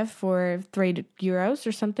PDF for €3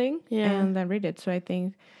 or something, and then read it. So I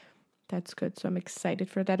think that's good. So I'm excited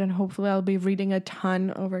for that. And hopefully I'll be reading a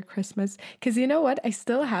ton over Christmas. Because you know what? I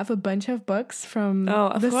still have a bunch of books from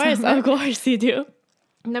of course you do.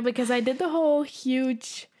 No, because I did the whole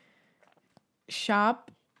huge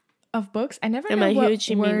shop of books. I never know what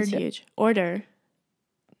huge, word. Means huge. Order.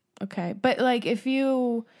 Okay. But like if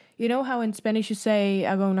you know how in Spanish you say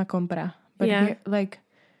hago una compra. But here, like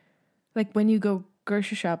when you go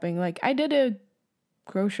grocery shopping, like I did a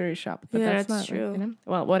grocery shop, but that's not true. Like, you know?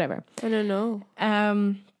 Well, whatever. I don't know.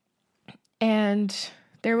 And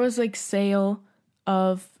there was like sale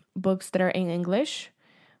of books that are in English,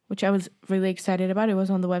 which I was really excited about. It was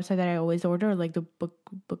on the website that I always order, like the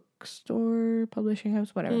bookstore, publishing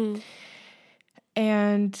house, whatever.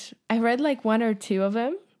 And I read like 1 or 2 of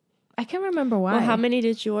them. I can't remember why. Well, how many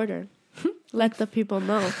did you order? Let the people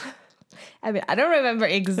know. I mean, I don't remember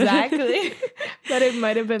exactly, but it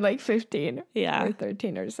might have been like 15 or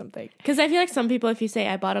 13 or something. Because I feel like some people, if you say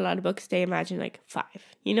I bought a lot of books, they imagine like 5,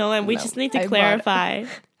 and we just need to clarify.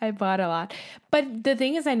 I bought a lot. But the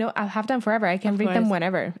thing is, I know I'll have them forever. I can read them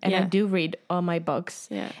whenever. And I do read all my books.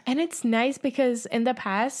 Yeah. And it's nice because in the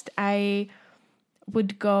past, I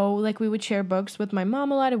would go, like we would share books with my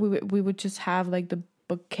mom a lot. And we would just have like the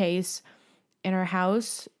bookcase in our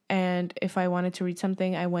house. And if I wanted to read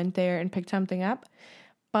something, I went there and picked something up.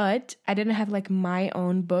 But I didn't have like my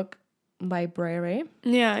own book library. I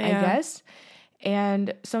guess.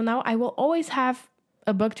 And so now I will always have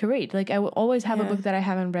a book to read. Like I will always have a book that I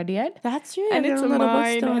haven't read yet. That's true. And it's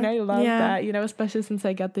mine, and I love that, especially since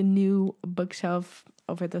I got the new bookshelf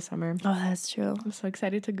over the summer. Oh, that's true. I'm so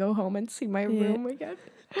excited to go home and see my room again.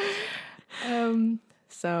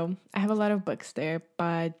 So I have a lot of books there,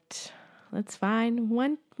 but that's fine.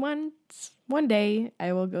 One day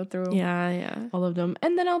I will go through all of them,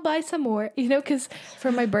 and then I'll buy some more. Because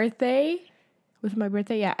for my birthday,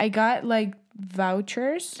 I got like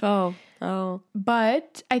vouchers. Oh.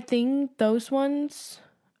 But I think those ones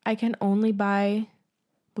I can only buy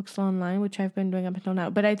books online, which I've been doing up until now.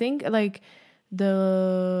 But I think like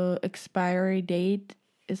the expiry date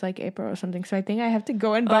is like April or something. So I think I have to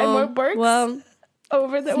go and buy more books. Well,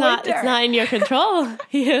 over the winter. It's not in your control.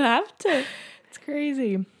 You have to. It's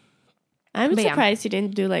crazy. I'm surprised you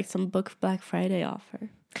didn't do like some book Black Friday offer.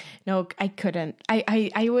 No, I couldn't.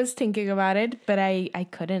 I was thinking about it, but I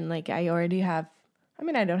couldn't. Like I already have. I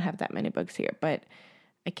mean, I don't have that many books here, but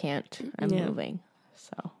I can't. I'm moving.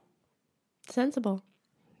 So sensible.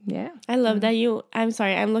 Yeah. I love that I'm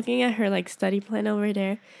sorry, I'm looking at her like study plan over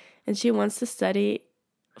there, and she wants to study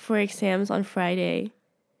for exams on Friday.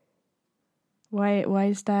 Why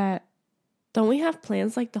is that? Don't we have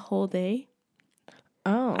plans like the whole day?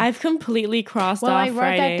 Oh. I've completely crossed off Well, I wrote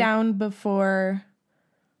Friday. that down before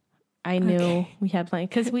I knew we had plans,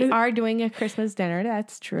 because we are doing a Christmas dinner.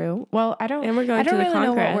 That's true. Well, I don't And we're going to the really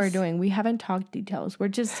know Congress. what we're doing. We haven't talked details. We're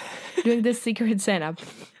just doing this secret Santa.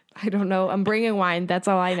 I don't know. I'm bringing wine. That's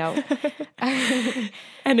all I know.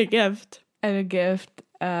 And a gift.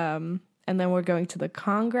 And then we're going to the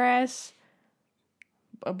Congress.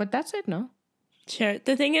 But that's it, no? Sure.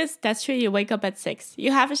 The thing is, that's true. You wake up at 6.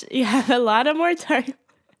 You have a lot of more time.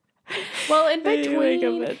 Well, in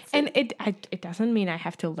between, at 6. and it doesn't mean I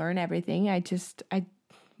have to learn everything.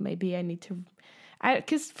 Maybe I need to,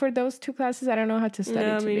 because for those 2 classes, I don't know how to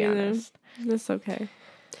study, to be honest. That's okay.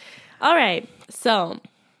 All right. So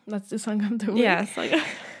let's do Song of the Week. Yeah.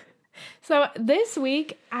 So this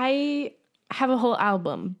week, I have a whole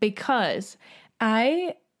album because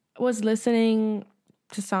I was listening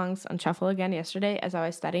to songs on shuffle again yesterday as I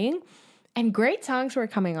was studying, and great songs were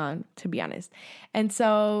coming on, to be honest. And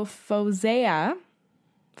so Fosea's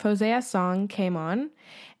song came on,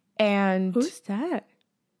 and who's that?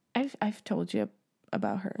 I've told you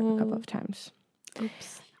about her a couple of times.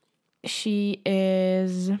 Oops. She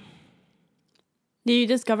is. Did you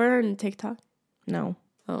discover her on TikTok? No.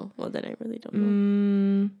 Oh, well then I really don't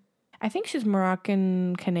know. I think she's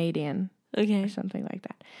Moroccan Canadian. Okay. Or something like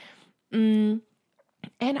that.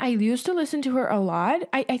 And I used to listen to her a lot.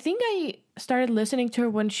 I think I started listening to her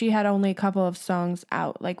when she had only a couple of songs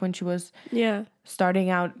out. Like when she was starting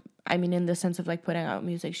out. I mean, in the sense of like putting out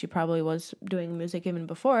music, she probably was doing music even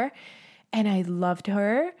before. And I loved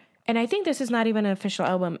her. And I think this is not even an official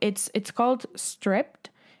album. It's called Stripped.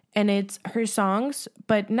 And it's her songs,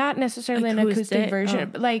 but not necessarily an acoustic version.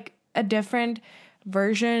 But like a different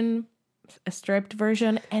version, a stripped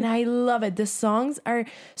version, and I love it. The songs are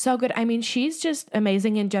so good. I mean, she's just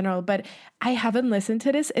amazing in general, but I haven't listened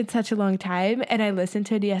to this in such a long time, and I listened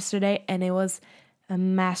to it yesterday, and it was a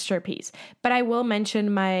masterpiece. But I will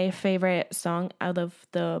mention my favorite song out of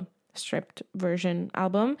the stripped version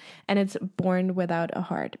album, and it's Born Without a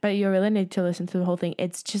Heart. But you really need to listen to the whole thing.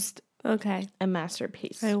 It's just a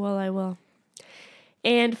masterpiece. I will.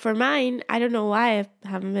 And for mine, I don't know why I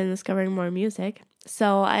haven't been discovering more music.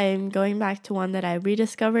 So I'm going back to one that I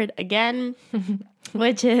rediscovered again,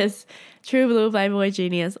 which is True Blue by Boy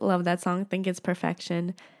Genius. Love that song. Think it's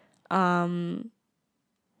perfection. Yeah,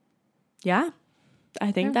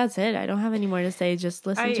 I think that's it. I don't have any more to say. Just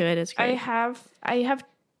listen to it. It's great. I have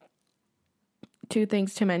 2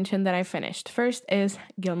 things to mention that I finished. First is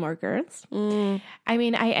Gilmore Girls. I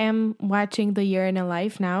mean, I am watching The Year in a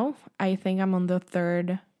Life now. I think I'm on the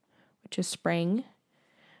 3rd, which is spring.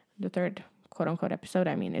 The 3rd quote-unquote episode.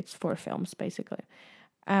 I mean, it's 4 films, basically.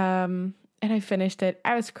 And I finished it.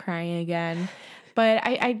 I was crying again. But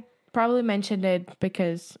I probably mentioned it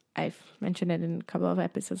because I've mentioned it in a couple of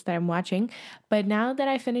episodes that I'm watching. But now that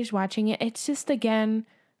I finished watching it, it's just, again,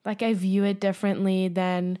 like I view it differently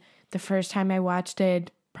than the first time I watched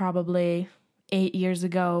it, probably 8 years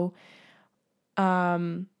ago.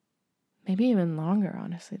 Maybe even longer,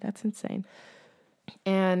 honestly. That's insane.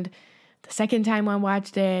 And the second time I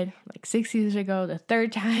watched it, like 6 years ago. The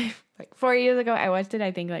third time, like 4 years ago. I watched it,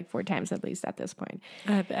 I think, like 4 times at least at this point.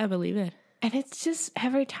 I believe it. And it's just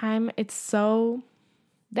every time it's so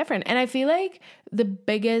different. And I feel like the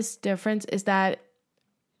biggest difference is that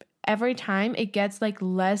every time it gets like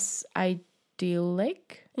less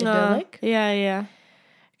idyllic. Yeah.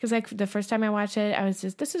 Because like the first time I watched it, I was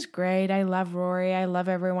just, this is great. I love Rory. I love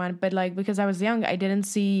everyone. But like, because I was young, I didn't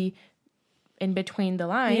see in between the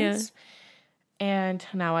lines. And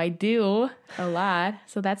now I do a lot.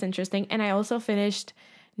 So that's interesting. And I also finished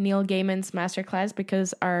Neil Gaiman's masterclass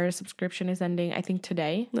because our subscription is ending, I think,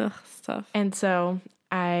 today. Ugh, stuff. And so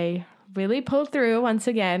I really pulled through once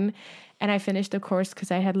again. And I finished the course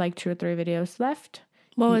because I had like 2 or 3 videos left.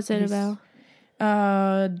 What was it about?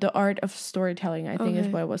 The Art of Storytelling, I think is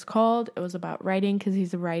what it was called. It was about writing because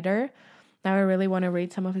he's a writer. Now I really want to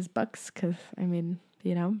read some of his books because, I mean,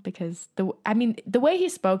 you know, because the way he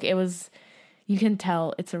spoke, it was, you can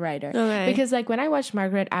tell it's a writer. Okay. Because like when I watched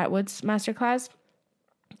Margaret Atwood's masterclass,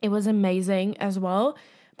 it was amazing as well.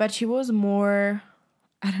 But she was more,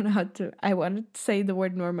 I don't know how to, I wanted to say the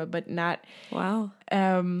word Norma, but not. Wow.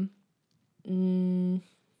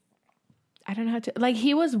 I don't know how to, like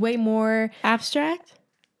he was way more abstract,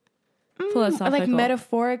 philosophical, like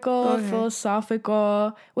metaphorical,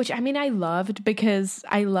 philosophical, which I mean I loved because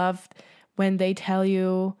I loved when they tell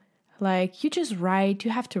you like you just write, you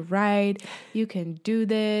have to write, you can do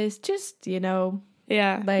this, just, you know,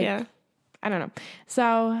 I don't know.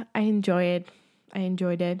 So I enjoyed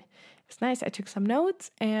it. It's nice. I took some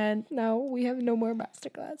notes and now we have no more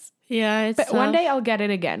masterclass. Yeah, but one day I'll get it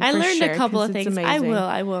again. I learned a couple of things. Amazing.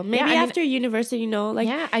 I will. Maybe after university, you know, like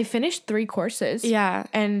I finished 3 courses. Yeah,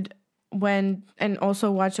 and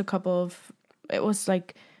also watched a couple of, it was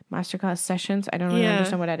like masterclass sessions. I don't really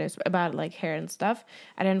understand what that is about, like hair and stuff.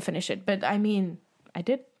 I didn't finish it, but I mean, I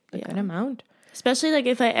did a good amount. Especially like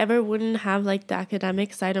if I ever wouldn't have like the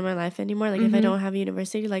academic side of my life anymore, like if I don't have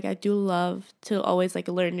university, like I do love to always like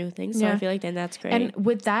learn new things. So I feel like then that's great. And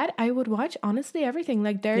with that, I would watch honestly everything.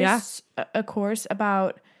 Like there's a course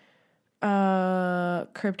about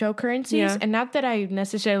cryptocurrencies, and not that I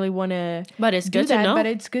necessarily want to, but it's good to know. But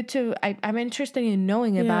it's good to. I'm interested in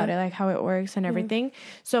knowing about it, like how it works and everything.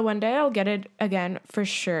 So one day I'll get it again for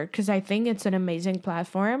sure because I think it's an amazing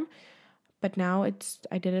platform. But now I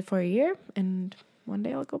did it for a year, and one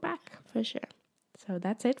day I'll go back. For sure. So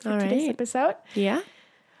that's it for today's episode. Yeah.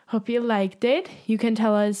 Hope you liked it. You can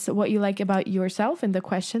tell us what you like about yourself in the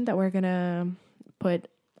question that we're going to put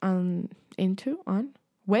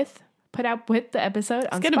up with the episode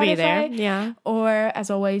on Spotify. It's going to be there. Yeah. Or as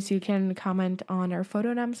always, you can comment on our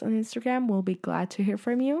photo dumps on Instagram. We'll be glad to hear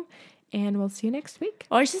from you, and we'll see you next week.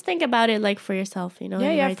 Or just think about it like for yourself, you know?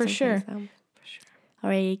 Yeah, for sure. All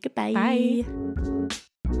right, goodbye. Bye.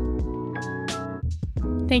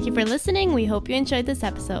 Thank you for listening. We hope you enjoyed this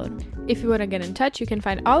episode. If you want to get in touch, you can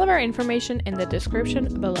find all of our information in the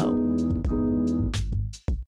description below.